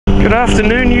Good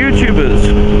afternoon, YouTubers.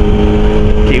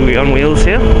 Kiwi on Wheels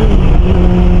here.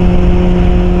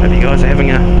 Hope you guys are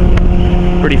having a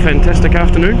pretty fantastic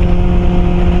afternoon.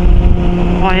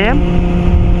 I am.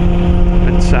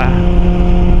 It's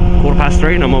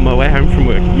 3:15 and I'm on my way home from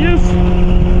work. Yes.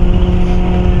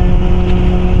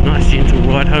 Nice gentle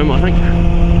ride home, I think,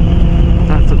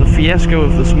 after the fiasco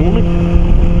of this morning.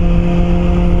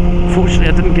 Fortunately,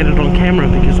 I didn't get it on camera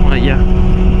because my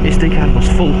SD card was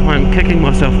full. I'm kicking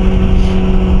myself. So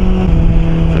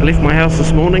I left my house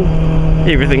this morning.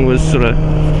 Everything was sort of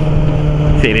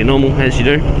fairly normal, as you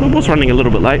do. I was running a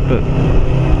little bit late, but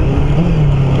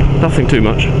nothing too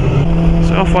much.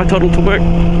 So off I toddled to work.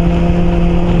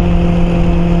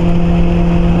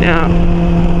 Now,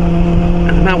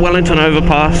 at the Mount Wellington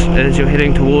overpass, as you're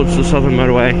heading towards the Southern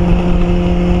Motorway,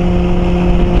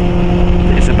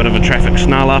 there's a bit of a traffic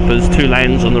snarl up as two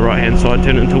lanes on the right hand side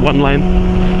turn into one lane.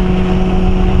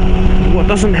 What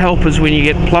doesn't help is when you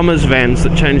get plumbers' vans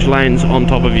that change lanes on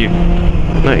top of you.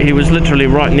 No, he was literally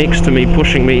right next to me,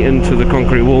 pushing me into the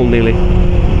concrete wall nearly.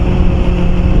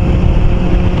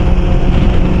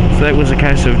 So that was a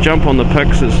case of jump on the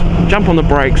brakes as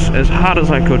hard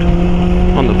as I could.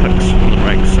 On the brakes,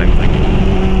 same thing.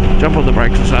 Jump on the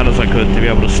brakes as hard as I could to be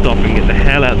able to stop and get the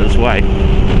hell out of his way.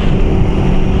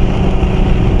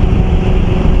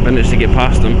 Managed to get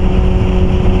past him.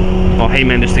 Well, he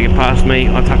managed to get past me.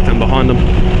 I tucked in behind him.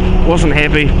 Wasn't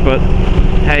happy, but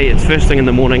hey, it's first thing in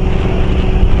the morning.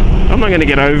 I'm not going to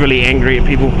get overly angry at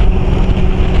people.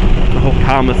 The whole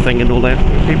karma thing and all that.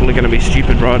 People are going to be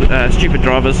stupid drivers. You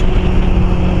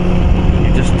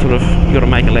just sort of got to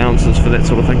make allowances for that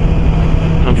sort of thing.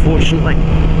 Unfortunately,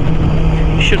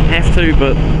 you shouldn't have to,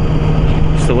 but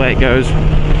it's the way it goes.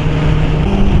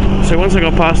 So once I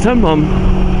got past him, I'm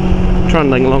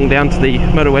trundling along down to the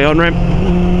motorway on-ramp.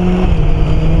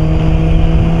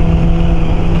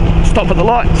 Stop at the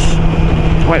lights,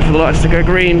 wait for the lights to go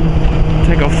green,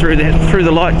 take off through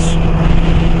the lights,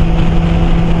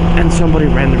 and somebody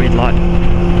ran the red light.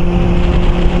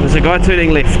 There's a guy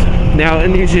turning left. Now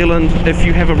in New Zealand, if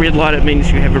you have a red light, it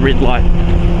means you have a red light.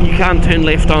 You can't turn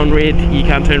left on red, you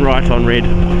can't turn right on red.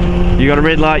 You got a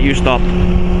red light, you stop.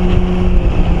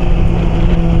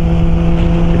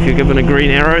 If you're given a green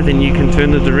arrow, then you can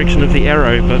turn the direction of the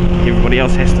arrow, but everybody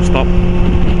else has to stop.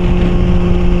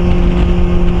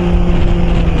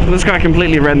 This guy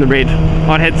completely ran the red.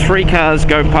 I'd had 3 cars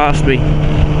go past me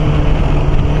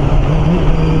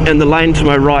in the lane to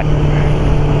my right.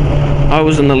 I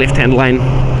was in the left-hand lane.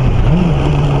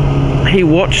 He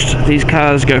watched these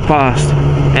cars go past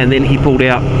and then he pulled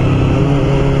out,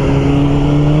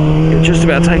 just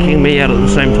about taking me out at the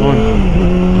same time.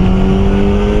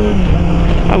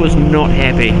 I was not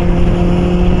happy.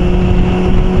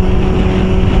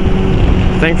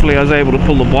 Thankfully I was able to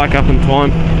pull the bike up in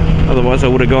time. Otherwise I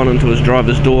would have gone into his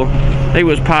driver's door. He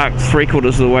was parked 3/4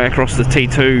 of the way across the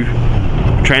T2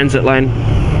 transit lane.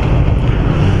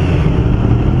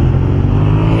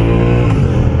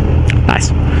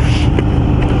 Nice.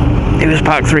 He was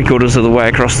parked 3/4 of the way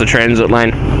across the transit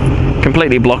lane,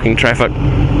 completely blocking traffic.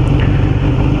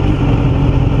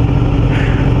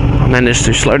 I managed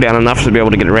to slow down enough to be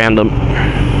able to get around him.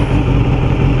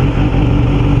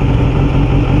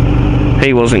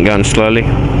 He wasn't going slowly.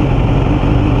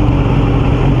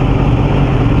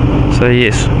 So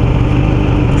yes,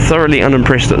 thoroughly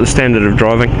unimpressed at the standard of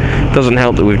driving. Doesn't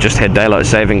help that we've just had daylight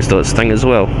savings do its thing as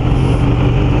well.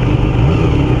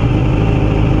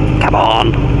 Come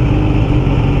on!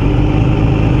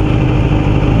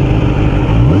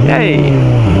 Yay!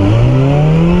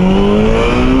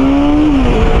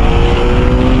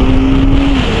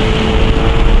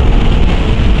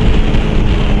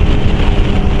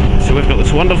 So we've got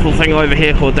this wonderful thing over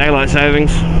here called daylight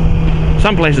savings.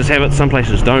 Some places have it, some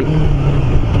places don't.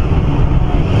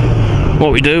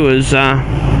 What we do is, as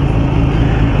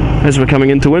we're coming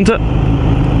into winter,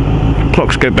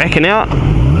 clocks go back and out.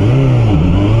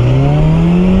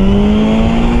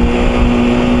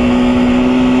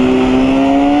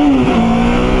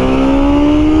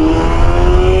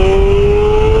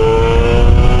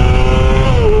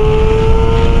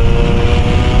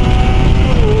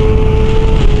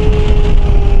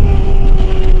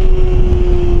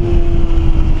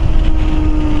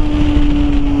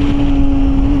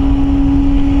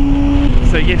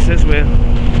 Yes, as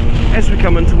we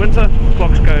come into winter,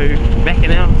 clocks go back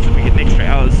and out, so we get an extra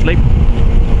hour's sleep,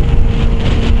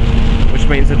 which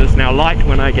means it is now light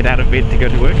when I get out of bed to go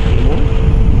to work in the morning.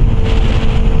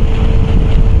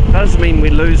 Does mean we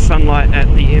lose sunlight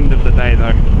at the end of the day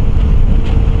though.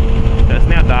 So it's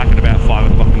now dark at about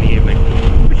 5 o'clock in the evening,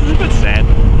 which is a bit sad.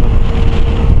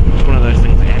 It's one of those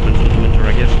things that happens in the winter,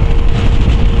 I guess.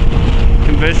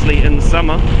 obviously in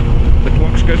summer the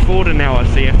clocks go forward an hour,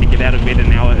 so you have to get out of bed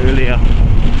an hour earlier.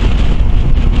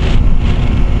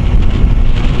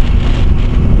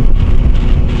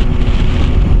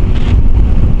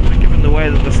 But given the way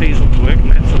that the seasons work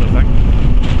and that sort of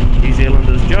thing, New Zealand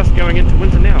is just going into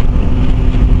winter now.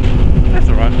 That's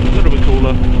alright, a little bit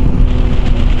cooler,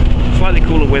 slightly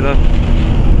cooler weather.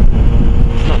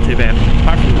 It's not too bad,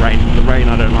 apart from the rain. The rain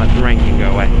I don't like, the rain can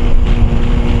go away.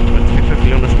 But to be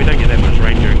perfectly honest, we don't get that much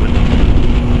rain during winter.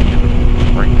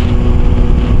 Spring.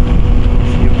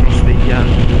 See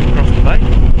across the bay.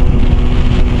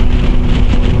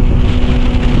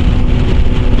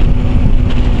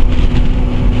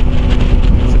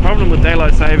 So the problem with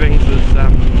daylight savings is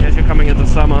as you're coming into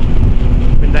summer,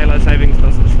 when daylight savings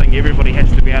does this thing, everybody has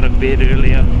to be out of bed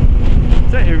earlier.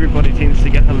 So everybody tends to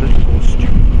get a little more stupid.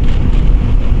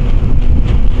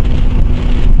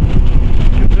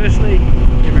 Conversely,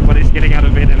 everybody's getting out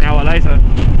of bed an hour later,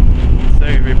 so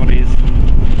everybody's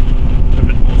a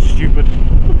bit more stupid.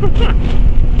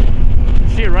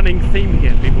 See a running theme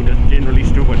here, people just generally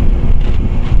stupid.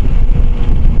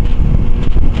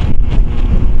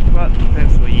 But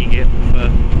that's what you get for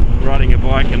riding a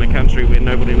bike in a country where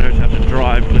nobody knows how to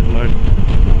drive, let alone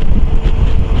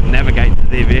navigate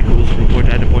their vehicles from point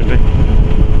A to point B.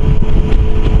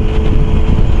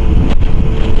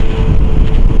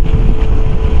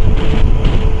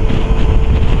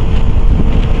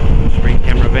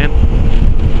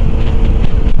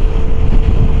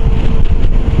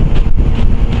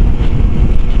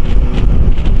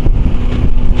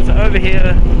 Over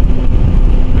here,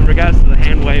 in regards to the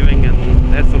hand waving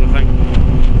and that sort of thing,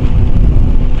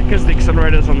 because the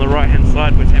accelerator's on the right hand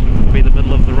side, which happens to be the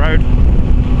middle of the road, a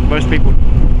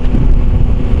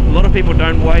lot of people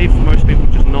don't wave, most people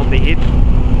just nod their head.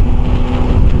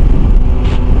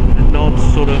 It nods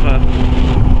sort of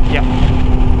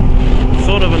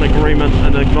sort of an agreement,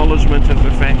 an acknowledgement of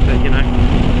the fact that, you know,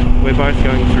 we're both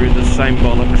going through the same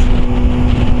bollocks.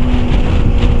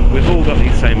 We've all got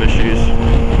these same issues.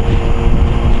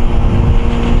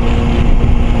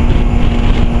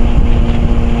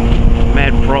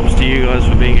 Mad props to you guys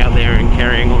for being out there and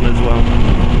carrying on as well.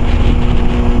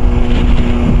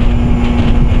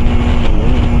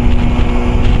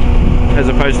 As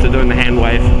opposed to doing the hand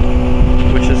wave,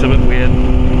 which is a bit weird.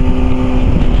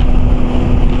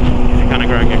 You're kind of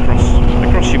going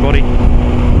across your body.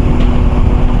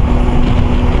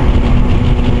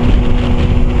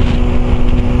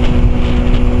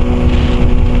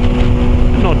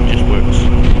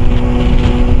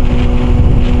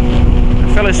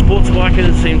 Fellow sports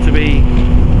bikers seem to be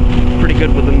pretty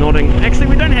good with the nodding. Actually,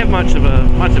 we don't have much of a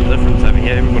difference over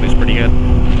here. Everybody's pretty good.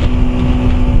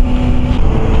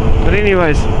 But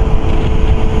anyways,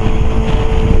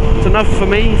 it's enough for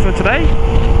me for today.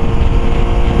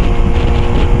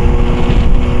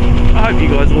 I hope you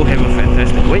guys all have a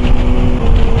fantastic week.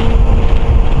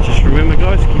 Just remember,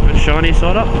 guys, keep it shiny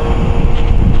side up.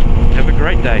 Have a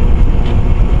great day.